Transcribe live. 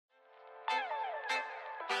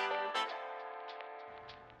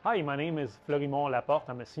Hi, my name is Florimond Laporte.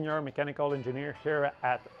 I'm a senior mechanical engineer here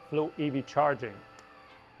at FLO EV Charging.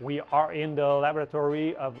 We are in the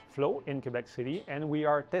laboratory of FLO in Quebec City, and we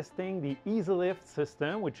are testing the EZLift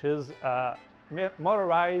system, which is a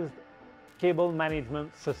motorized cable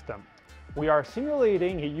management system. We are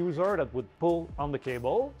simulating a user that would pull on the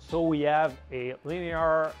cable. So we have a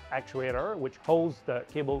linear actuator which holds the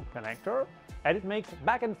cable connector, and it makes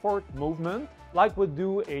back and forth movement like would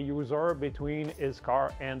do a user between his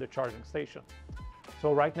car and the charging station.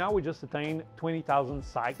 So right now we just attained 20,000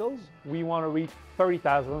 cycles. We want to reach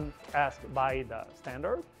 30,000 asked by the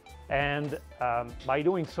standard. And by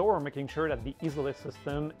doing so, we're making sure that the EZLift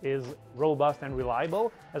system is robust and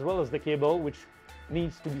reliable, as well as the cable, which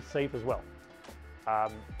needs to be safe as well.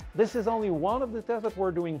 This is only one of the tests that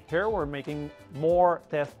we're doing here. We're making more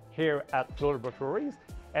tests here at FLO Laboratories,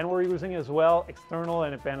 and we're using as well external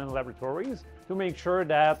and independent laboratories to make sure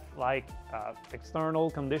that external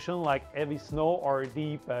conditions like heavy snow or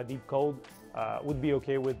deep cold would be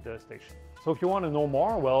okay with the station. So if you want to know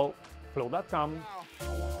more, well, FLO.com.